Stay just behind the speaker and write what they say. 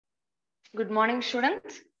Good morning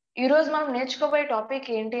students. ఈ రోజు మనం నేర్చుకోబోయే టాపిక్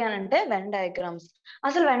ఏంటి అని అంటే వెన్ డయాగ్రామ్స్.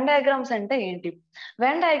 అసలు వెన్ డయాగ్రామ్స్ అంటే ఏంటి?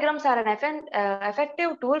 Venn diagrams are an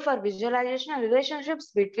effective tool for visualization and relationships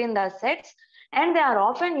between the sets, and they are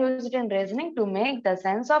often used in reasoning to make the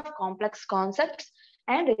sense of complex concepts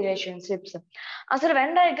and relationships. అసలు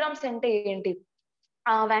Venn diagrams అంటే ఏంటి?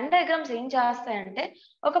 Venn diagrams ఏం చేస్తాయంటే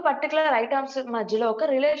ఒక particular items మధ్యలో ఒక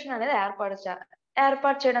relation అనేది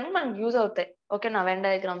ఏర్పాటు చేయడానికి మనకు యూజ్ అవుతాయి. ఓకేనా? వెన్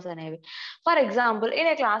డయాగ్రామ్స్ అనేవి. For example, in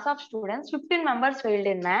a class of students 15 members failed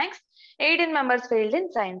in maths, 18 members failed in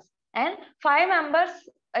science, and 5 members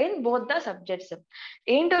in both the subjects.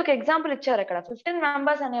 ఏంటి, ఒక ఎగ్జాంపుల్ ఇచ్చారు ఇక్కడ. 15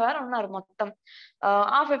 members అనేవారు ఉన్నారు మొత్తం.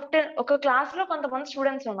 ఆ 15 ఒక క్లాస్ లో కొంతమంది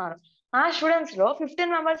స్టూడెంట్స్ ఉన్నారు. ఆ స్టూడెంట్స్ లో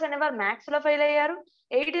 15 members అనేవారు మ్యాథ్స్ లో ఫెయిల్ అయ్యారు,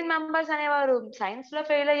 18 members అనేవారు సైన్స్ లో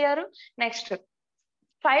ఫెయిల్ అయ్యారు, నెక్స్ట్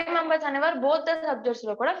 5 members అనేవారు బోత్ ద సబ్జెక్ట్స్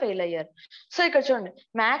లో కూడా ఫెయిల్ అయ్యారు. సో ఇక్కడ చూడండి,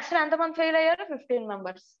 మ్యాథ్స్ లో ఎంతమంది ఫెయిల్ అయ్యారు? 15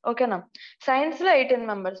 members. ఓకేనా? సైన్స్ లో 18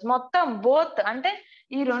 members. మొత్తం బోత్ అంటే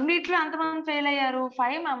ఈ రెండిట్లో ఎంతమంది ఫెయిల్ అయ్యారు?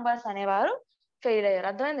 5 members అనేవారు ఫెయిల్ అయ్యారు.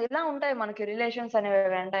 అర్థమైంది? ఇలా ఉంటాయి మనకి రిలేషన్స్ అనేవి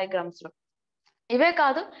వెన్ డయాగ్రామ్స్ లో. ఇవే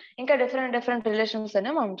కాదు, ఇంకా డిఫరెంట్ రిలేషన్స్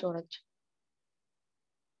అనేవి మనం చూడొచ్చు.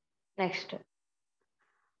 Next,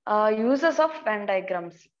 uses of Venn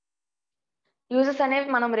diagrams. Uses అనేవి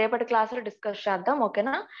మనం రేపటి క్లాస్ లో డిస్కస్ చేద్దాం.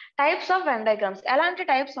 ఓకేనా? Types of Venn diagrams. ఎలాంటి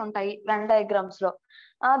టైప్స్ ఉంటాయి వెన్ డయాగ్రామ్స్ లో?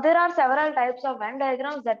 There are several types of Venn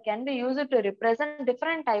diagrams that can be used to represent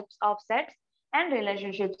different types of sets and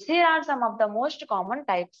relationships. Here are some of the most common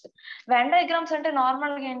types. Venn diagrams అంటే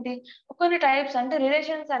normal గా ఏంటి, కొన్ని types అంటే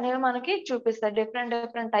relations అనేవి మనకి చూపిస్తాయి.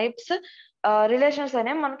 Different types relations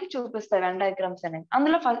అనేవి మనకి చూపిస్తాయి వెన్ డయాగ్రామ్స్ అనేవి.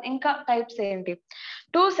 అందులో ఇంకా టైప్స్ ఏంటి?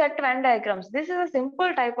 Two set Venn diagrams. This is a simple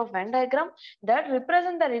type of Venn diagram that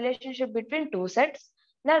represent the relationship between two sets.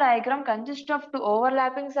 The diagram consists of two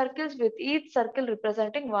overlapping circles with each circle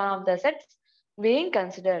representing one of the sets being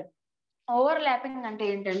considered. Overlapping అంటే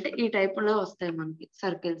ఏంటంటే ఈ type లో వస్తాయి మనకి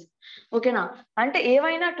circles. ఓకేనా? అంటే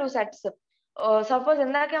ఏవైనా two sets, suppose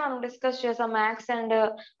ఇందాకే మనం డిస్కస్ చేసాం maths and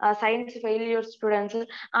science failure students,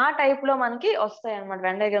 ఆ టైప్ లో మనకి వస్తాయి అన్నమాట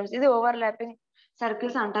వెన్ డయాగ్రామ్స్. ఇది ఓవర్లాపింగ్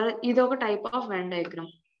సర్కిల్స్ అంటారు. ఇది ఒక టైప్ ఆఫ్ వెన్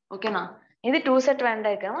డయాగ్రామ్. ఓకేనా? ఇది టూ సెట్ వెన్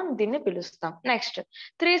డయాగ్రామ్ అని దీన్ని పిలుస్తాం. Next,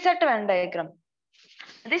 three set Venn diagram.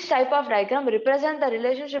 This type of diagram represent the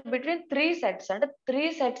relationship between three sets. అంటే త్రీ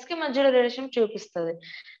సెట్స్ కి మధ్యలో రిలేషన్ చూపిస్తుంది.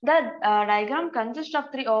 The diagram consists of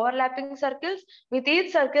three overlapping circles with each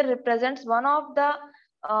circle represents one of the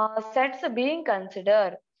sets being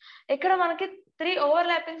considered. ఇక్కడ మనకి three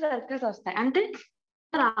overlapping circles వస్తాయి. అంటే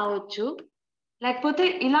రావచ్చు, లేకపోతే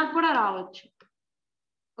ఇలా కూడా రావచ్చు.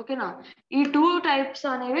 ఓకేనా? ఈ టూ టైప్స్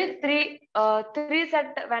అనేవి త్రీ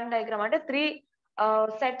సెట్ వెన్ డయాగ్రామ్ అంటే త్రీ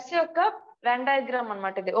సెట్స్ యొక్క వెన్ డయాగ్రామ్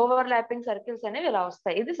అన్నమాట. ఇది ఓవర్లాపింగ్ సర్కిల్స్ అనేవి ఇలా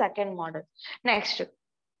వస్తాయి. ఇది second model. Next,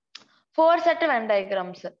 four set Venn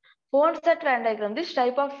diagrams. Four set Venn diagram. This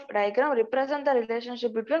type of diagram represents the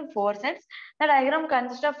relationship between four sets. The diagram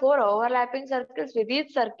consists of four overlapping circles with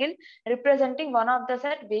each circle representing one of the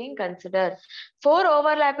set being considered. Four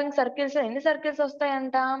overlapping circles. ఎన్ని circles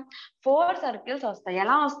వస్తాయంట? 4 circles వస్తాయి.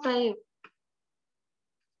 ఎలా వస్తాయి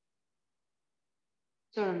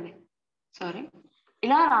చూడండి. Sorry,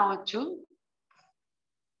 ఇలా రావచ్చు,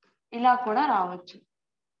 ఇలా కూడా రావచ్చు.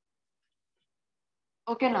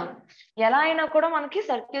 ఓకేనా? ఎలా అయినా కూడా మనకి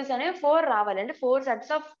సర్కిల్స్ అనేవి 4 రావాలి. అంటే 4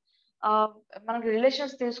 సెట్స్ ఆఫ్ మనకి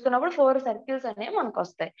రిలేషన్స్ తీసుకున్నప్పుడు 4 సర్కిల్స్ అనేవి మనకు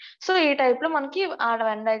వస్తాయి. సో ఈ టైప్ లో మనకి ఆ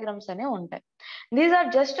వెన్ డయాగ్రామ్స్ అనేవి ఉంటాయి. These are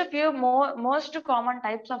just few most common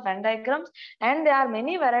types of Venn diagrams, and they are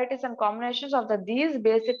many varieties and combinations of these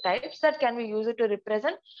basic types that can be used to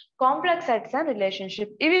represent complex sets and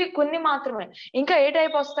relationship. ఇవి కొన్ని మాత్రమే. ఇంకా ఏ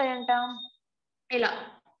type వస్తాయంట? ఇలా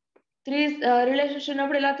three relationship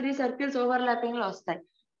ఉన్నప్పుడు ఇలా 3 circles overlapping లో వస్తాయి.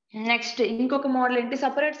 నెక్స్ట్, ఇంకొక మోడల్ ఏంటి,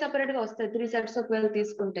 సపరేట్ గా వస్తాయి 3 సెట్స్ ఒకవేళ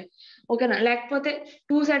తీసుకుంటే. ఓకేనా? లేకపోతే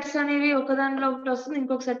 2 సెట్స్ అనేవి ఒక దాంట్లో ఒకటి వస్తుంది,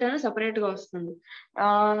 ఇంకొక సెట్ అనేది సపరేట్ గా వస్తుంది.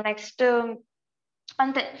 నెక్స్ట్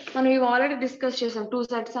అంతే, మనం ఇవి ఆల్రెడీ డిస్కస్ చేసాం. 2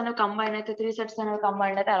 సెట్స్ అనేవి కంబైన్ అయితే, 3 సెట్స్ అనేవి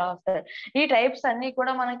కంబైన్ అయితే అలా వస్తాయి. ఈ టైప్స్ అన్ని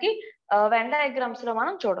కూడా మనకి వెన్ డయాగ్రామ్స్ లో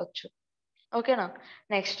మనం చూడొచ్చు. ఓకేనా?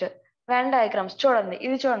 నెక్స్ట్, వెన్ డయాగ్రామ్స్ చూడండి.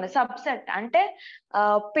 ఇది చూడండి, సబ్సెట్ అంటే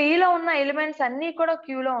P లో ఉన్న ఎలిమెంట్స్ అన్ని కూడా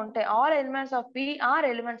Q లో ఉంటాయి. All elements of P are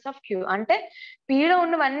elements of Q. అంటే P లో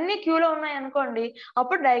ఉన్నవన్నీ Q లో ఉన్నాయి అనుకోండి,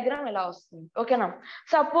 అప్పుడు డయాగ్రామ్ ఇలా వస్తుంది. ఓకేనా?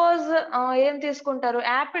 సపోజ్ ఏం తీసుకుంటారు,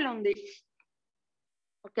 యాపిల్ ఉంది.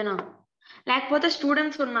 ఓకేనా? లేకపోతే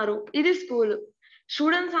స్టూడెంట్స్ ఉన్నారు. ఇది స్కూల్.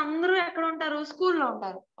 స్టూడెంట్స్ అందరూ ఎక్కడ ఉంటారు? స్కూల్లో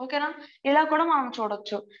ఉంటారు. ఓకేనా? ఇలా కూడా మనం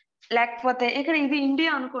చూడొచ్చు. లేకపోతే ఇక్కడ ఇది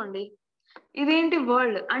ఇండియా అనుకోండి, ఇదేంటి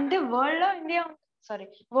వరల్డ్ అంటే వరల్డ్ లో ఇండియా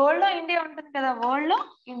ఉంటుంది కదా, వరల్డ్ లో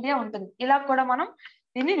ఇండియా ఉంటుంది. ఇలా కూడా మనం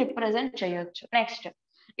దీన్ని రిప్రజెంట్ చేయొచ్చు. నెక్స్ట్,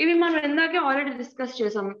 ఇవి మనం ఇందాకే ఆల్రెడీ డిస్కస్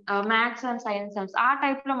చేసాం. మ్యాథ్స్ అండ్ సైన్స్ ఆ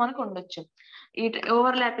టైప్ లో మనకు ఉండొచ్చు. ఈ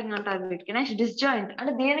ఓవర్లాపింగ్ అంటారు వీటికి. నెక్స్ట్ డిస్జాయింట్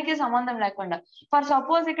అంటే దేనికి సంబంధం లేకుండా. ఫర్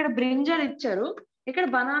సపోజ్ ఇక్కడ బ్రింజల్ ఇచ్చారు, ఇక్కడ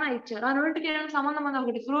బనానా ఇచ్చారు. ఆ రెండుకి ఏమైనా సంబంధం ఉంది?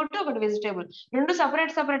 ఒకటి ఫ్రూట్, ఒకటి వెజిటేబుల్. రెండు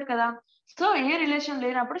సపరేట్ కదా. సో ఏ రిలేషన్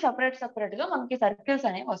లేనప్పుడు సపరేట్ గా మనకి సర్కిల్స్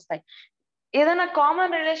అనేవి వస్తాయి. ఏదైనా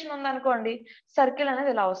కామన్ రిలేషన్ ఉందనుకోండి, సర్కిల్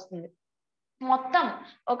అనేది ఇలా వస్తుంది. మొత్తం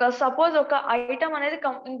ఒక సపోజ్ ఒక ఐటమ్ అనేది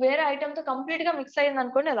వేరే ఐటమ్ తో కంప్లీట్ గా మిక్స్ అయింది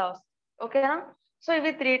అనుకోండి, ఇలా వస్తుంది. ఓకేనా? సో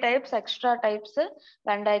ఇవి 3 types, extra types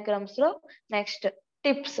Venn diagrams లో. Next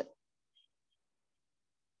tips.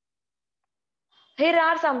 Here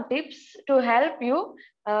are some tips to help you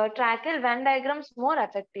tackle Venn diagrams more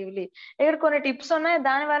effectively. ఇక్కడ కొన్ని టిప్స్ ఉన్నాయి,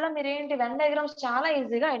 దాని వల్ల మీరు ఏంటి వెన్ డయాగ్రామ్స్ చాలా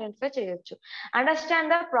ఈజీగా ఐడెంటిఫై చేయొచ్చు.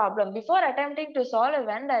 Understand the problem before attempting to solve a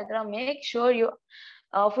Venn diagram. Make sure you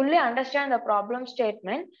fully understand the problem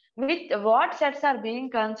statement with what sets are being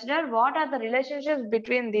considered, what are the relationships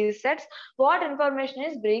between these sets, what information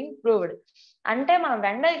is being proved. అంటే మనం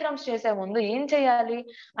Venn diagrams చేసే ముందు ఏం చేయాలి?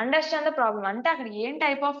 Understand the problem. అంటే అక్కడ ఏం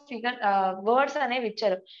type of figure words అనేవి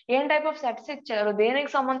ఇచ్చారు, ఏం టైప్ ఆఫ్ సెట్స్ ఇచ్చారు,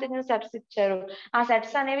 దేనికి సంబంధించిన సెట్స్ ఇచ్చారు, ఆ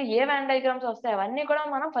సెట్స్ అనేవి ఏ వెన్ డయాగ్రామ్స్ వస్తాయి, అవన్నీ కూడా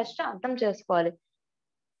మనం ఫస్ట్ అర్థం చేసుకోవాలి.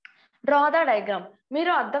 Draw the diagram.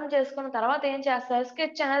 మీరు అర్థం చేసుకున్న తర్వాత ఏం చేస్తారు?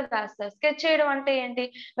 స్కెచ్ అనేది వేస్తారు. స్కెచ్ చేయడం అంటే ఏంటి?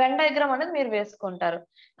 వెన్ డయాగ్రామ్ అనేది మీరు వేసుకుంటారు.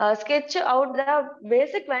 Sketch out the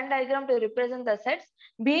basic Venn diagram to represent the sets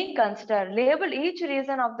being considered. Label each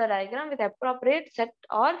reason of the diagram with appropriate set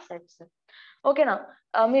are sets. ఓకేనా?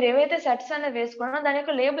 మీరు ఏవైతే సెట్స్ అనేది వేసుకున్నారో దాని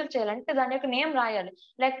యొక్క లేబుల్ చేయాలి, అంటే దాని యొక్క నేమ్ రాయాలి.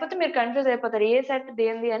 లేకపోతే మీరు కన్ఫ్యూజ్ అయిపోతారు, ఏ సెట్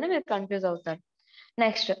దేనిది అని మీరు కన్ఫ్యూజ్ అవుతారు.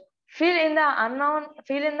 Next fill in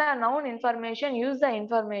the known information. Use the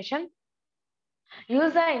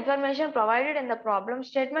information provided in the problem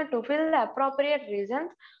statement to fill the appropriate reasons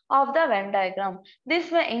of the Venn diagram. This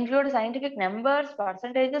may include scientific numbers,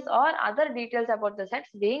 percentages, or other details about the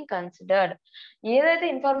sets being considered. ఏదైతే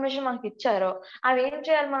information మనకి ఇచ్చారో అవి ఏం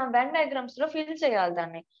చేయాలి? మనం Venn diagrams లో fill చేయాలి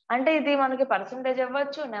దాన్ని. అంటే ఇది మనకి పర్సంటేజ్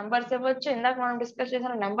ఇవ్వచ్చు, నెంబర్స్ ఇవ్వచ్చు, ఇందాక మనం డిస్కస్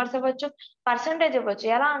చేసిన నెంబర్స్ ఇవ్వచ్చు, పర్సంటేజ్ ఇవ్వచ్చు.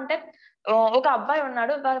 ఎలా అంటే ఒక అబ్బాయి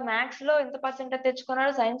ఉన్నాడు, వాడు మ్యాథ్స్ లో ఇంత పర్సెంటేజ్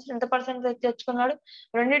తెచ్చుకున్నాడు, సైన్స్ లో ఇంత పర్సెంటేజ్ తెచ్చుకున్నాడు,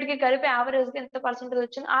 రెండింటికి కలిపి యావరేజ్ గా ఇంత పర్సెంటేజ్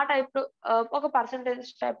వచ్చింది. ఆ టైప్ లో ఒక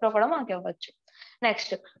పర్సెంటేజ్ టైప్ లో కూడా మనకి ఇవ్వచ్చు.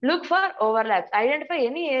 Next look for overlaps. Identify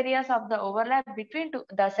any areas of the overlap between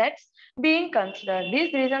the sets being considered.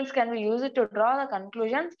 These reasons can be used to draw the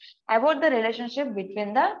conclusions about the relationship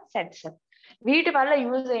between the sets. వీటి వల్ల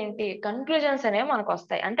use ఏంటి? Conclusions అనేవి మనకు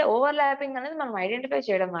వస్తాయి. అంటే overlapping అనేది మనం identify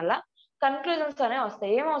చేయడం వల్ల కన్క్లూజన్స్ అనేవి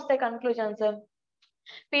వస్తాయి. ఏమొస్తాయి కన్క్లూజన్స్?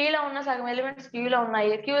 P లో ఉన్న సగం ఎలిమెంట్స్ Q లో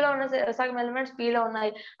ఉన్నాయి, Q లో ఉన్న సగం ఎలిమెంట్స్ P లో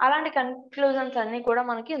ఉన్నాయి. అలాంటి కన్క్లూజన్స్ అన్ని కూడా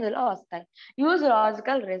మనకి ఇందులో వస్తాయి. Use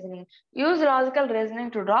logical reasoning. Use logical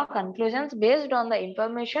reasoning to draw conclusions based on the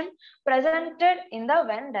information presented in the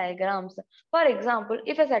Venn diagrams. For example,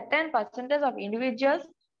 if a certain percentage of individuals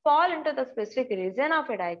fall into the specific region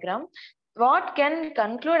of a diagram, what can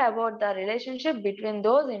conclude about the relationship between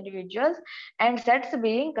those individuals and sets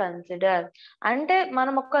being considered? అంటే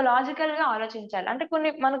మనం ఒక logical గా ఆలోచించాలి. అంటే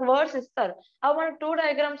కొన్ని మనకు words ఇస్తారు, అవి మనకు 2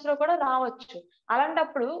 డయాగ్రామ్స్ లో కూడా రావచ్చు.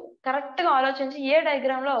 అలాంటప్పుడు కరెక్ట్ గా ఆలోచించి ఏ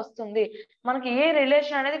డయాగ్రామ్ లో వస్తుంది, మనకి ఏ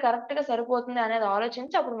రిలేషన్ అనేది కరెక్ట్ గా సరిపోతుంది అనేది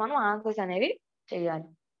ఆలోచించి అప్పుడు మనం ఆన్సర్స్ అనేవి చేయాలి.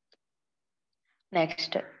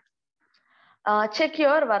 Next check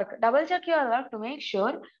your work. Double check your work to make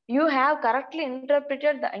sure you have correctly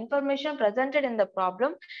interpreted the information presented in the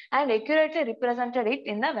problem and accurately represented it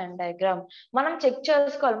in the Venn diagram. మనం check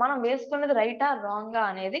చేసుకోవాలి, మనం వేసుకున్నది రైటా రాంగా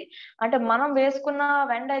అనేది. అంటే మనం వేసుకున్న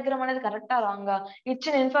వెన్ డయాగ్రామ్ అనేది కరెక్టా రాంగా,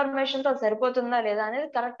 ఇచ్చిన ఇన్ఫర్మేషన్ తో సరిపోతుందా లేదా అనేది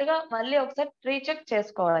కరెక్ట్ గా మళ్ళీ ఒకసారి రీచెక్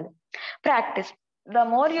చేసుకోవాలి. Practice. The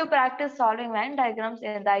more you practice solving Venn diagrams,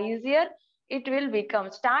 the easier it will become.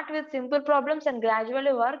 Start with simple problems and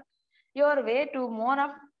gradually work your way to more of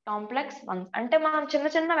complex ones. అంటే మనం చిన్న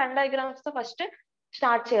చిన్న వెన్ డయాగ్రామ్స్ తో first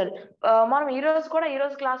start చేయాలి. మనం ఈ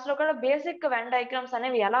రోజు class లో కూడా బేసిక్ వెన్ డయాగ్రామ్స్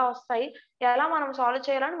అనేవి ఎలా వస్తాయి, ఎలా మనం సాల్వ్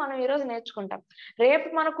చేయాలని మనం ఈ రోజు నేర్చుకుంటాం. రేపు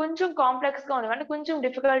మనకు కొంచెం కాంప్లెక్స్ గా ఉన్నవి, అంటే కొంచెం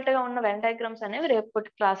డిఫికల్ట్ గా ఉన్న వెన్ డయాగ్రామ్స్ అనేవి రేపు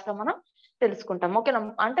క్లాస్ లో మనం తెలుసుకుంటాం. ఓకేనా?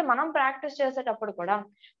 అంటే మనం ప్రాక్టీస్ చేసేటప్పుడు కూడా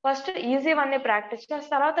ఫస్ట్ ఈజీవన్నీ ప్రాక్టీస్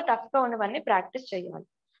చేసిన తర్వాత టఫ్ గా ఉన్నవన్నీ ప్రాక్టీస్ చేయాలి.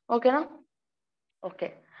 ఓకేనా? ఓకే.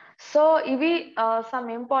 సో ఇవి సమ్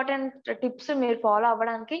ఇంపార్టెంట్ టిప్స్ మీరు ఫాలో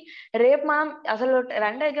అవ్వడానికి. రేపు మనం అసలు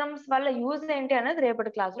వెన్ డయాగ్రామ్స్ వల్ల యూజ్ ఏంటి అనేది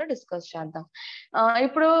రేపటి క్లాస్ లో డిస్కస్ చేద్దాం.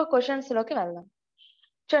 ఇప్పుడు క్వశ్చన్స్ లోకి వెళ్దాం.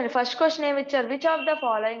 చూడండి, ఫస్ట్ క్వశ్చన్ ఏమి ఇచ్చారు? Which of the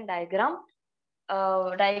following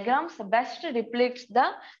diagrams best depicts the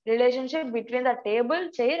relationship between the table,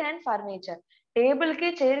 chair and furniture. Table కి,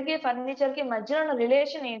 చైర్ కి, ఫర్నిచర్ కి మధ్యలో ఉన్న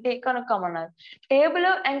రిలేషన్ ఏంటి కనుక్కోమన్నారు. టేబుల్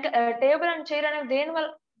అండ్ చైర్ అనేది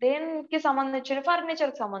దేనికి సంబంధించింది?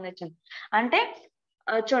 ఫర్నిచర్ కి సంబంధించింది. అంటే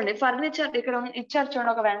చూడండి ఫర్నిచర్ ఇక్కడ ఇచ్చారు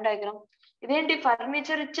చూడండి ఒక వెన్ డయాగ్రామ్. ఇదేంటి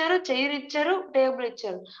ఫర్నిచర్ ఇచ్చారు, చైర్ ఇచ్చారు, టేబుల్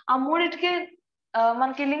ఇచ్చారు. ఆ మూడిటికి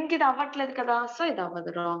మనకి లింక్ ఇది అవ్వట్లేదు కదా, సో ఇది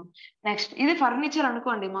అవ్వదు, రాంగ్. నెక్స్ట్ ఇది ఫర్నిచర్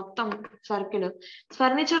అనుకోండి, మొత్తం సర్కిల్.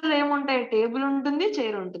 ఫర్నిచర్ లో ఏముంటాయి, టేబుల్ ఉంటుంది,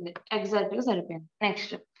 చైర్ ఉంటుంది, ఎగ్జాక్ట్ గా సరిపోయింది.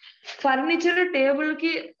 నెక్స్ట్ ఫర్నిచర్ టేబుల్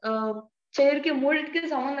కి చైర్ కి మూడింటికి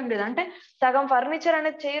సంబంధం లేదు, అంటే సగం ఫర్నిచర్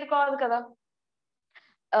అనేది చైర్ కాదు కదా,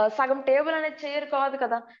 సగం టేబుల్ అనేది చైర్ కాదు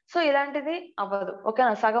కదా, సో ఇలాంటిది అవ్వదు.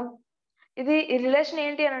 ఓకేనా, సగం ఇది రిలేషన్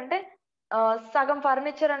ఏంటి అని అంటే సగం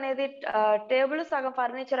ఫర్నిచర్ అనేది టేబుల్, సగం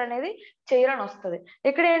ఫర్నిచర్ అనేది చైర్ అని వస్తుంది.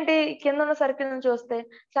 ఇక్కడ ఏంటి, కింద ఉన్న సర్కిల్ నుంచి చూస్తే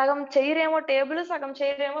సగం చైర్ ఏమో టేబుల్, సగం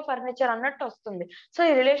చైర్ ఏమో ఫర్నిచర్ అన్నట్టు వస్తుంది. సో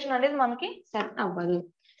ఈ రిలేషన్ అనేది మనకి సెట్ అవ్వదు.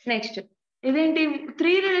 నెక్స్ట్ ఇదేంటి,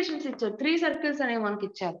 3 రిలేషన్స్ ఇచ్చారు, 3 సర్కిల్స్ అనేవి మనకి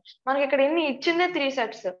ఇచ్చారు. మనకి ఇక్కడ ఎన్ని ఇచ్చిందే 3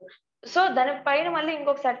 సెట్స్. సో దాని పైన మళ్ళీ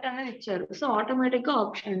ఇంకొక సెట్ అనేది ఇచ్చారు. సో ఆటోమేటిక్ గా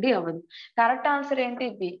ఆప్షన్ డి అవ్వదు. కరెక్ట్ ఆన్సర్ ఏంటి,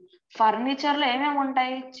 బి. ఫర్నిచర్ లో ఏమేమి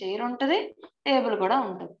ఉంటాయి, చైర్ ఉంటుంది, టేబుల్ కూడా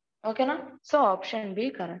ఉంటుంది. ఓకేనా, so option B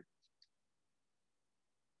correct.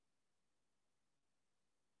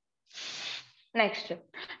 Next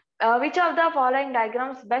which of the following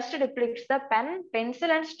diagrams best డిప్లిక్ట్స్ the pen,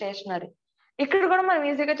 pencil and stationery. ఇక్కడ కూడా మనం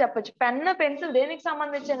ఈజీగా చెప్పొచ్చు, పెన్, పెన్సిల్ దేనికి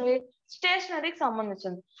సంబంధించినవి, స్టేషనరీకి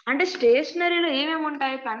సంబంధించింది. అంటే స్టేషనరీలో ఏమేమి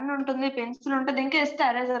ఉంటాయి, పెన్ ఉంటుంది, పెన్సిల్ ఉంటుంది, ఇంకా ఇస్తే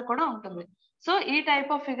ఎరేజర్ కూడా ఉంటుంది. సో ఈ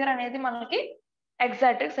టైప్ ఆఫ్ ఫిగర్ అనేది మనకి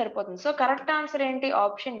ఎగ్జాక్ట్ గా సరిపోతుంది. సో కరెక్ట్ ఆన్సర్ ఏంటి,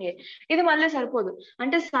 ఆప్షన్ ఏ. ఇది మళ్ళీ సరిపోదు,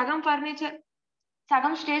 అంటే సగం ఫర్నిచర్,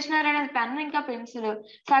 సగం స్టేషనరీ అనేది పెన్ ఇంకా పెన్సిల్,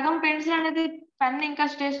 సగం పెన్సిల్ అనేది పెన్ ఇంకా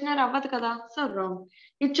స్టేషనరీ అవ్వదు కదా, సో రాంగ్.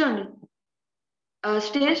 ఇచ్చోండి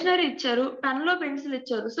స్టేషనరీ ఇచ్చారు, పెన్ లో పెన్సిల్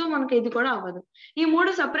ఇచ్చారు, సో మనకి ఇది కూడా అవ్వదు. ఈ మూడు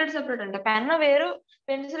సెపరేట్ సెపరేట్ అంటే పెన్ వేరు,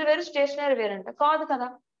 పెన్సిల్ వేరు, స్టేషనరీ వేరు అంటే కాదు కదా,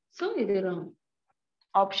 సో ఇది wrong.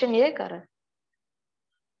 Option A correct.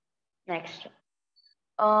 Next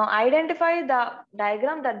identify the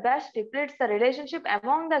diagram that best డిప్లిట్స్ the relationship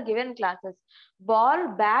among the given classes. Ball,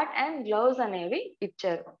 bat and gloves అనేవి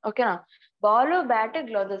ఇచ్చారు. ఓకేనా, బాల్, బ్యాట్,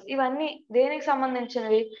 గ్లౌజెస్ ఇవన్నీ దేనికి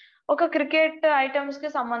సంబంధించినవి, ఒక క్రికెట్ ఐటమ్స్ కి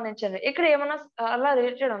సంబంధించినవి. ఇక్కడ ఏమన్నా అలా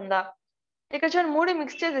రిలేటెడ్ ఉందా, ఇక్కడ చూడండి 3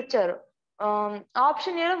 మిక్స్ చేసి ఇచ్చారు.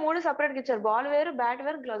 ఆప్షన్ ఏలో 3 సెపరేట్ గా ఇచ్చారు, బాల్ వేరు, బ్యాట్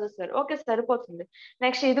వేరు, గ్లౌజెస్ వేరు. ఓకే సరిపోతుంది.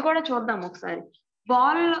 నెక్స్ట్ ఇది కూడా చూద్దాం ఒకసారి.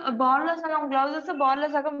 బాల్, బాల్ లో సగం గ్లౌజెస్, బాల్ లో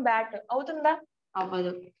సగం బ్యాట్ అవుతుందా,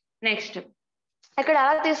 అవ్వదు. నెక్స్ట్ ఇక్కడ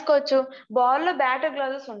ఎలా తీసుకోవచ్చు, బాల్ లో బ్యాట్,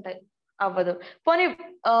 గ్లౌజెస్ ఉంటాయి, అవ్వదు. పోనీ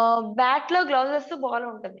బ్యాట్ లో గ్లౌజెస్, బాల్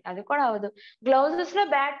ఉంటుంది, అది కూడా అవ్వదు. గ్లౌజెస్ లో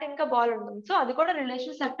బ్యాట్ ఇంకా బాల్ ఉంటుంది, సో అది కూడా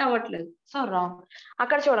రిలేషన్ సెట్ అవ్వట్లేదు, సో రాంగ్.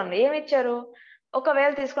 అక్కడ చూడండి ఏమి ఇచ్చారు,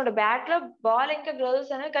 ఒకవేళ తీసుకుంటే బ్యాట్ లో బాల్ ఇంకా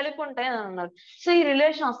గ్లౌజెస్ అనేవి కలిపి ఉంటాయి అని అన్నారు. సో ఈ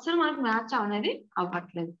రిలేషన్ అస్సలు మనకు మ్యాచ్ అనేది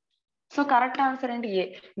అవ్వట్లేదు. సో కరెక్ట్ ఆన్సర్ ఏంటి, ఏ.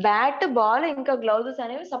 బ్యాట్, బాల్ ఇంకా గ్లౌజెస్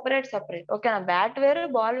అనేవి సపరేట్ సపరేట్. ఓకేనా, బ్యాట్ వేరు,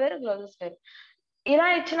 బాల్ వేరు, గ్లౌజెస్ వేరు. ఇలా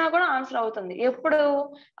ఇచ్చినా కూడా ఆన్సర్ అవుతుంది ఎప్పుడు,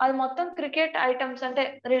 అది మొత్తం క్రికెట్ ఐటమ్స్ అంటే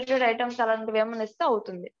రిలేటెడ్ ఐటమ్స్ అలాంటివి ఏమైనా ఇస్తే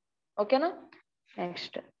అవుతుంది. ఓకేనా,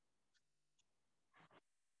 next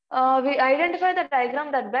we identify the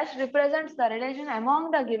diagram that best represents the relation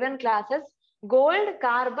among the given classes gold,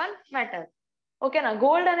 carbon, metal. ఓకేనా,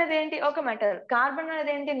 గోల్డ్ అనేది ఏంటి, ఒక మెటల్, కార్బన్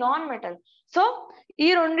అనేది ఏంటి, నాన్ మెటల్. సో ఈ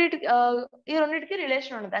రెండింటికి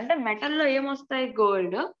రిలేషన్ ఉండదు. అంటే మెటల్ లో ఏమొస్తాయి,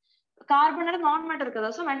 గోల్డ్, కార్బన్ అనేది నాన్ మెటల్ కదా,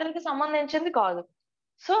 సో మెటల్ కి సంబంధించింది కాదు.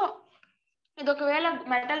 సో ఇది ఒకవేళ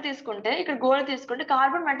మెటల్ తీసుకుంటే, ఇక్కడ గోల్డ్ తీసుకుంటే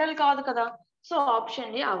కార్బన్ మెటల్ కాదు కదా, సో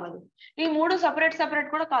ఆప్షన్ ఏ అవ్వదు. ఈ 3 సెపరేట్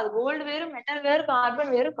సెపరేట్ కూడా కాదు, గోల్డ్ వేరు, మెటల్ వేరు,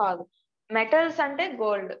 కార్బన్ వేరు కాదు, మెటల్స్ అంటే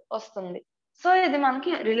గోల్డ్ వస్తుంది. సో ఇది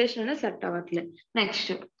మనకి రిలేషన్ సెట్ అవ్వట్లేదు.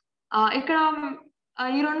 నెక్స్ట్ ఇక్కడ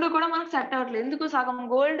ఈ రెండు కూడా మనకు సెట్ అవ్వట్లేదు. ఎందుకు, సగం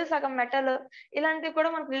గోల్డ్, సగం మెటల్ ఇలాంటివి కూడా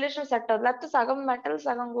మనకు రిలేషన్ సెట్ అవ్వదు. లేకపోతే సగం మెటల్,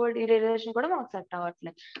 సగం గోల్డ్ ఈ రిలేషన్ కూడా మనకు సెట్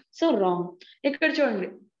అవ్వట్లేదు, సో రాంగ్. ఇక్కడ చూడండి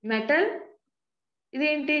మెటల్,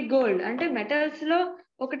 ఇదేంటి గోల్డ్, అంటే మెటల్స్ లో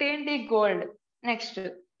ఒకటి ఏంటి గోల్డ్. నెక్స్ట్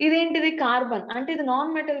ఇదేంటిది కార్బన్, అంటే ఇది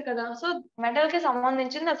నాన్ మెటల్ కదా, సో మెటల్ కి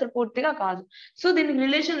సంబంధించింది అసలు పూర్తిగా కాదు. సో దీనికి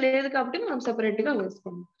రిలేషన్ లేదు కాబట్టి మనం సెపరేట్ గా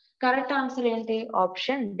వేసుకున్నాం. కరెక్ట్ ఆన్సర్ ఏంటి,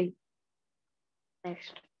 option D.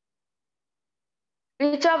 Next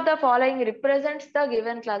which of the following represents the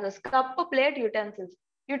given classes. Cup, plate, utensils.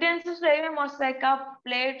 Utensils లో ఏమేమి వస్తాయి, కప్,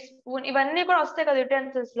 ప్లేట్, స్పూన్ ఇవన్నీ కూడా వస్తాయి కదా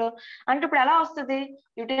యుటెన్సిల్స్ లో. అంటే ఇప్పుడు ఎలా వస్తుంది,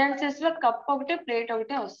 యుటెన్సిల్స్ లో కప్ ఒకటి, ప్లేట్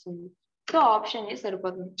ఒకటే వస్తుంది. సో ఆప్షన్ ఏ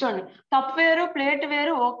సరిపోతుంది. చూడండి కప్ వేరు, ప్లేట్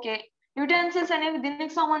వేరు, ఓకే. యుటెన్సిల్స్ అనేవి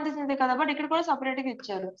దీనికి సంబంధించింది కదా, బట్ ఇక్కడ కూడా సపరేట్ గా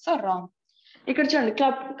ఇచ్చారు, సో రాంగ్. ఇక్కడ చూడండి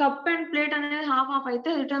కప్ అండ్ ప్లేట్ అనేది హాఫ్ హాఫ్ అయితే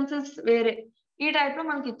యుటెన్సిల్స్ వేరే. ఈ టైప్ లో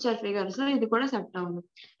మనకి ఇచ్చారు ఫిగర్, సో ఇది కూడా సెట్ అవ్వదు.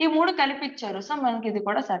 ఈ 3 కలిపి ఇచ్చారు, సో మనకి ఇది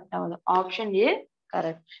కూడా సెట్ అవ్వదు. Option A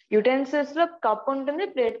correct. యుటెన్సిల్స్ లో కప్ ఉంటుంది,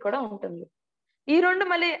 ప్లేట్ కూడా ఉంటుంది. ఈ రెండు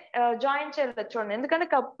మళ్ళీ జాయిన్ చేయలేదు చూడండి, ఎందుకంటే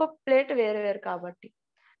కప్, ప్లేట్ వేరు వేరు కాబట్టి.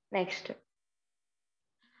 Next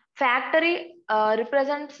Factory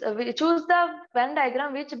represents, choose the Venn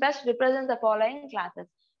diagram which best represents the following classes.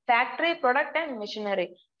 Factory, product and machinery.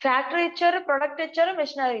 Factory ఇచ్చారు, ప్రొడక్ట్ ఇచ్చారు,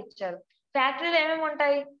 మిషనరీ ఇచ్చారు. ఫ్యాక్టరీలో ఏమేమి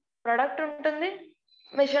ఉంటాయి? ప్రొడక్ట్ ఉంటుంది,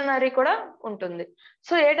 మిషనరీ కూడా ఉంటుంది.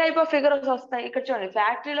 So A type of figures వస్తాయి? ఇక్కడ చూడండి,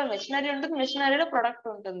 ఫ్యాక్టరీలో మిషనరీ ఉంటుంది, మిషనరీలో ప్రొడక్ట్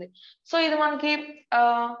ఉంటుంది. సో ఇది మనకి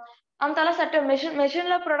అంతలా సెట్.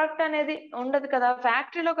 మెషిన్ లో ప్రొడక్ట్ అనేది ఉండదు కదా,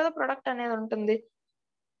 ఫ్యాక్టరీలో కదా ప్రొడక్ట్ అనేది ఉంటుంది.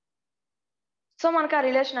 సో మనకి ఆ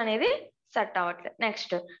రిలేషన్ అనేది సెట్ అవ్వట్లేదు.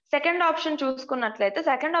 నెక్స్ట్ సెకండ్ ఆప్షన్ చూసుకున్నట్లయితే,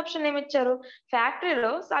 సెకండ్ ఆప్షన్ ఏమి ఇచ్చారు?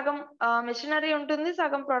 ఫ్యాక్టరీలో సగం మెషినరీ ఉంటుంది,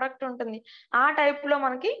 సగం ప్రొడక్ట్ ఉంటుంది. ఆ టైప్ లో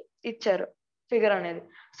మనకి ఇచ్చారు ఫిగర్ అనేది.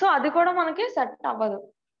 సో అది కూడా మనకి సెట్ అవ్వదు.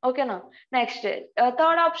 ఓకేనా? నెక్స్ట్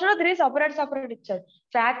థర్డ్ ఆప్షన్ లో 3 సపరేట్ ఇచ్చారు.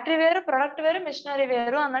 ఫ్యాక్టరీ వేరు, ప్రొడక్ట్ వేరు, మిషనరీ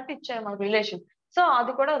వేరు అన్నట్టు ఇచ్చారు మనకి రిలేషన్. సో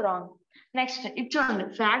అది కూడా రాంగ్. నెక్స్ట్ ఇచ్చోండి,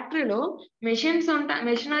 ఫ్యాక్టరీలో మెషిన్స్ ఉంటాయి,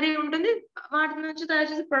 మెషినరీ ఉంటుంది, వాటి నుంచి తయారు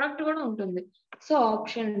చేసే ప్రొడక్ట్ కూడా ఉంటుంది. So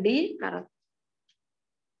option D correct.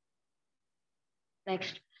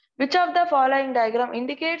 Next, which of the following diagram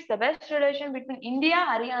indicates the best relation between India,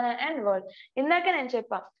 Haryana and world? ఇందాక నేను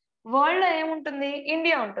చెప్పా, వరల్డ్ లో ఏముంటుంది?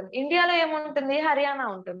 ఇండియా ఉంటుంది. ఇండియాలో ఏముంటుంది? హర్యానా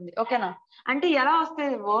ఉంటుంది. ఓకేనా? అంటే ఎలా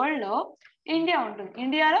వస్తుంది? వరల్డ్ లో ఇండియా ఉంటుంది,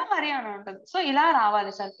 ఇండియాలో హర్యానా ఉంటుంది. సో ఇలా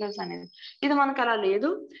రావాలి సర్కిల్స్ అనేది. ఇది మనకు అలా లేదు,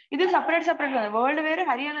 ఇది సపరేట్ వరల్డ్ వేరు,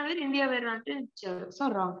 హర్యానా వేరు, ఇండియా వేరు అంటే ఇచ్చారు. So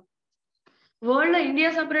wrong. వరల్డ్ లో ఇండియా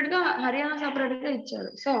సపరేట్ గా, హర్యానా సపరేట్ గా ఇచ్చారు.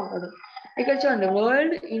 సో అవ్వదు. ఇక్కడ చూడండి,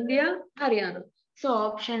 world, India, Haryana. So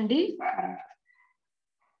option D.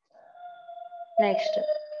 Next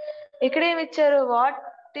ఇక్కడ ఏమి ఇచ్చారు?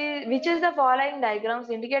 which is the following diagrams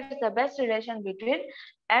indicates the best relation between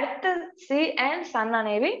earth, see and sun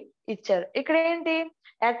అనేవి ఇచ్చారు. ఇక్కడ ఏంటి?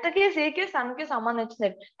 ఎర్త్ కి, సీ కి, సన్ కి సంబంధించింది.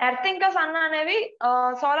 ఎర్త్ ఇంకా సన్ అనేవి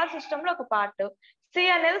సోలార్ సిస్టమ్ లో ఒక పార్ట్, సి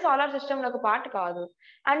అనేది సోలార్ సిస్టమ్ లో ఒక పార్ట్ కాదు.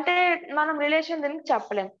 అంటే మనం రిలేషన్ దీనికి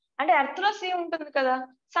చెప్పలేం. అంటే ఎర్త్ లో సి ఉంటుంది కదా,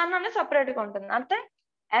 సన్ అనేది సపరేట్ గా ఉంటుంది. అంటే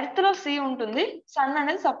ఎర్త్ లో సి ఉంటుంది, సన్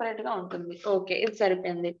అనేది సపరేట్ గా ఉంటుంది. ఓకే, ఇది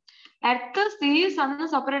సరిపోయింది. ఎర్త్, సి, సన్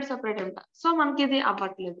సపరేట్ అంట. సో మనకి ఇది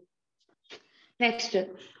అవ్వట్లేదు. నెక్స్ట్,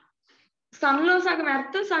 సన్ లో సగం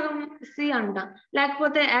ఎర్త్, సగం సి అంట,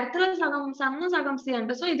 లేకపోతే ఎర్త్ లో సగం సన్, సగం సి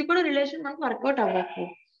అంట. సో ఇది కూడా రిలేషన్ మనకు వర్కౌట్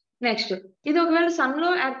అవ్వట్లేదు. నెక్స్ట్, ఇది ఒకవేళ సన్ లో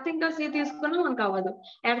ఎర్త్ ఇంకా సి తీసుకున్నా మనకు అవ్వదు,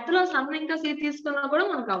 ఎర్త్ లో సన్ ఇంకా సి తీసుకున్నా కూడా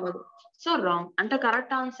మనకు అవ్వదు. So wrong. అంటే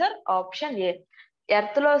correct answer option A.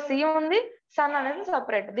 Earth లో సి ఉంది, సన్ అనేది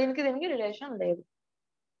సపరేట్, దీనికి రిలేషన్ లేదు.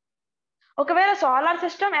 ఒకవేళ సోలార్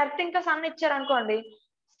సిస్టమ్ ఎర్త్ ఇంకా సన్ ఇచ్చారు అనుకోండి,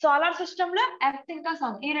 సోలార్ సిస్టమ్ లో ఎర్త్ ఇంకా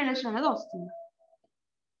సన్ ఈ రిలేషన్ అనేది వస్తుంది.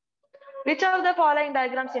 Which of the following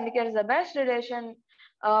diagrams indicates the best relation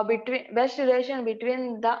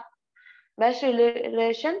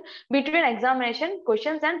between examination,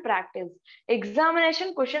 questions and practice? Examination,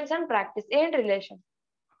 questions and practice ఏంటి రిలేషన్?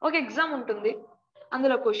 ఒక ఎగ్జామ్ ఉంటుంది,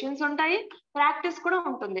 అందులో క్వశ్చన్స్ ఉంటాయి, ప్రాక్టీస్ కూడా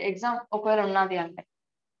ఉంటుంది. ఎగ్జామ్ ఒకవేళ ఉన్నది అంటే,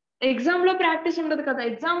 ఎగ్జామ్ లో ప్రాక్టీస్ ఉండదు కదా,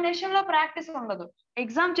 ఎగ్జామినేషన్ లో ప్రాక్టీస్ ఉండదు.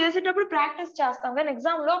 ఎగ్జామ్ చేసేటప్పుడు ప్రాక్టీస్ చేస్తాం కానీ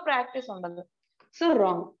ఎగ్జామ్ లో ప్రాక్టీస్ ఉండదు. So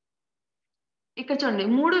wrong. ఇక్కడ చూడండి,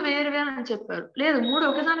 3 వేరు అని చెప్పారు. లేదు, 3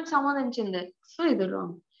 ఒకదానికి సంబంధించిందే. సో ఇది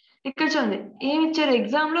రాంగ్. ఇక్కడ చూడండి, ఏమి ఇచ్చారు?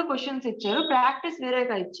 ఎగ్జామ్ లో క్వశ్చన్స్ ఇచ్చారు, ప్రాక్టీస్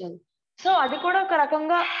వేరేగా ఇచ్చారు. సో అది కూడా ఒక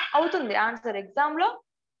రకంగా అవుతుంది ఆన్సర్. ఎగ్జామ్ లో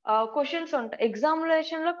క్వశ్చన్స్ ఉంటాయి,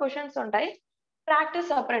 ఎగ్జామినేషన్ లో క్వశ్చన్స్ ఉంటాయి,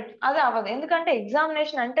 ప్రాక్టీస్ సపరేట్. అది అవ్వదు. ఎందుకంటే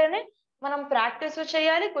ఎగ్జామినేషన్ అంటేనే మనం ప్రాక్టీస్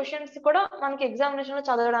చేయాలి, క్వశ్చన్స్ కూడా మనకి ఎగ్జామినేషన్ లో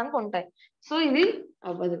చదవడానికి ఉంటాయి. సో ఇది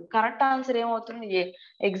అవ్వదు. కరెక్ట్ ఆన్సర్ ఏమవుతుంది? ఏ.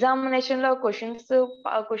 ఎగ్జామినేషన్ లో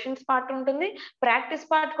క్వశ్చన్స్ పార్ట్ ఉంటుంది, ప్రాక్టీస్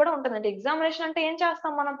పార్ట్ కూడా ఉంటుంది. అంటే ఎగ్జామినేషన్ అంటే ఏం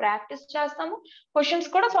చేస్తాం? మనం ప్రాక్టీస్ చేస్తాము,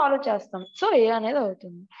 క్వశ్చన్స్ కూడా సాల్వ్ చేస్తాం. సో ఏ అనేది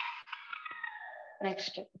అవుతుంది.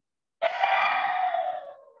 నెక్స్ట్,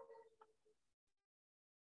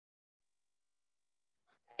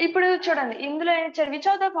 ఇప్పుడు చూడండి, ఇందులో ఏం ఇచ్చారు? Which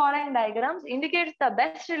of the following diagrams indicates the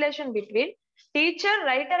best relation between teacher,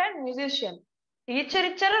 writer and musician? Teacher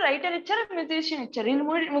ఇచ్చారు, రైటర్ ఇచ్చారు, మ్యూజిషియన్ ఇచ్చారు. ఈ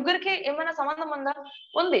ముగ్గురికి ఏమైనా సంబంధం ఉందా?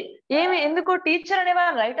 ఉంది. ఎందుకు? టీచర్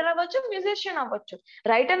అనేవారు రైటర్ అవ్వచ్చు, మ్యూజిషియన్ అవ్వచ్చు.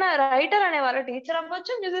 రైటర్ అనేవారు టీచర్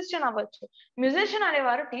అవ్వచ్చు, మ్యూజిషియన్ అవ్వచ్చు. మ్యూజిషియన్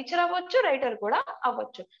అనేవారు టీచర్ అవ్వచ్చు, రైటర్ కూడా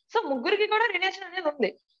అవ్వచ్చు. సో ముగ్గురికి కూడా రిలేషన్ అనేది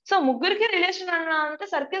ఉంది. సో ముగ్గురికి రిలేషన్ అంటే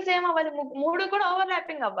సర్కిల్స్ ఏం అవ్వాలి? 3 కూడా ఓవర్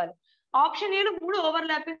ల్యాపింగ్ అవ్వాలి. ఆప్షన్ ఏలో 3 ఓవర్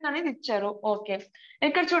ల్యాపింగ్ అనేది ఇచ్చారు. ఓకే,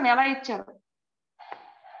 ఇక్కడ చూడండి ఎలా ఇచ్చారు.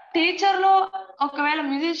 టీచర్ లో ఒకవేళ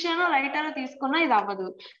మ్యూజిషియన్, రైటర్ తీసుకున్నా ఇది అవ్వదు.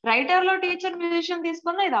 రైటర్ లో టీచర్, మ్యూజిషియన్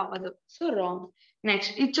తీసుకున్నా ఇది అవ్వదు. So wrong.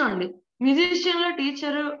 నెక్స్ట్ ఇచ్చోండి, మ్యూజిషియన్ లో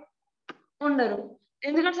టీచర్ ఉండరు,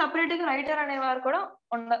 ఎందుకంటే సపరేట్ గా రైటర్ అనేవారు కూడా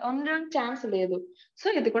ఉండడానికి ఛాన్స్ లేదు. సో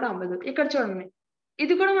ఇది కూడా అవ్వదు. ఇక్కడ చూడండి,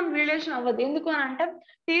 ఇది కూడా మనకు రిలేషన్ అవ్వదు. ఎందుకు అని అంటే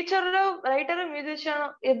టీచర్ లో రైటర్, మ్యూజిషియన్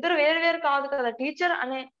ఇద్దరు వేరు కాదు కదా. టీచర్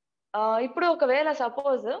అనే ఇప్పుడు ఒకవేళ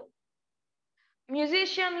సపోజ్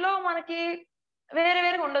మ్యూజిషియన్ లో మనకి వేరే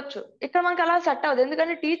వేరేగా ఉండొచ్చు. ఇక్కడ మనకు అలా సెట్ అవ్వదు.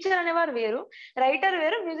 ఎందుకంటే టీచర్ అనేవారు వేరు, రైటర్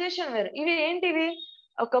వేరు, మ్యూజిషియన్ వేరు. ఇవి ఏంటివి?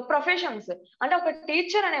 ఒక ప్రొఫెషన్స్. అంటే ఒక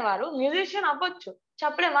టీచర్ అనేవారు మ్యూజిషియన్ అవ్వచ్చు,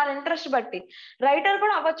 చెప్పలేం వాళ్ళ ఇంట్రెస్ట్ బట్టి. రైటర్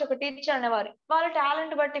కూడా అవ్వచ్చు ఒక టీచర్ అనేవారు, వాళ్ళ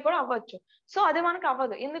టాలెంట్ బట్టి కూడా అవ్వచ్చు. సో అది మనకు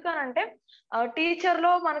అవ్వదు. ఎందుకనంటే టీచర్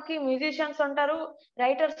లో మనకి మ్యూజిషియన్స్ ఉంటారు,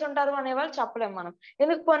 రైటర్స్ ఉంటారు అనే వాళ్ళు చెప్పలేం మనం.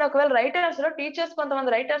 ఎందుకు పోనీ ఒకవేళ రైటర్స్ లో టీచర్స్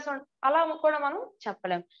కొంతమంది రైటర్స్ అలా కూడా మనం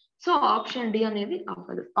చెప్పలేం. సో ఆప్షన్ డి అనేది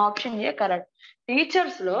అవ్వదు. Option A correct.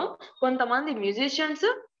 టీచర్స్ లో కొంతమంది మ్యూజిషియన్స్,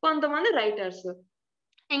 కొంతమంది రైటర్స్.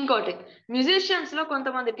 ఇంకోటి, మ్యూజిషియన్స్ లో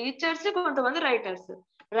కొంతమంది టీచర్స్, కొంతమంది రైటర్స్.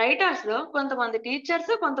 రైటర్స్ లో కొంతమంది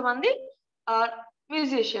టీచర్స్, కొంతమంది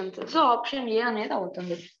మ్యూజిషియన్స్. సో ఆప్షన్ ఏ అనేది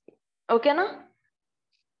అవుతుంది. ఓకేనా?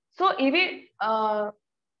 సో ఇవి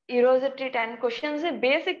ఈ రోజు 10 క్వశ్చన్స్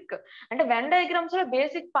బేసిక్, అంటే వెన్ డయాగ్రామ్స్ లో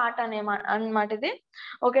బేసిక్ పార్ట్ అన్నమాట ఇది.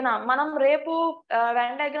 ఓకేనా? మనం రేపు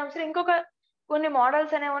వెన్ డయాగ్రామ్స్ లో ఇంకొక కొన్ని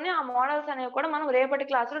మోడల్స్ అనేవి ఉన్నాయి. ఆ మోడల్స్ అనేవి కూడా మనం రేపటి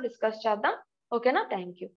క్లాస్ లో డిస్కస్ చేద్దాం. ఓకేనా? Thank you.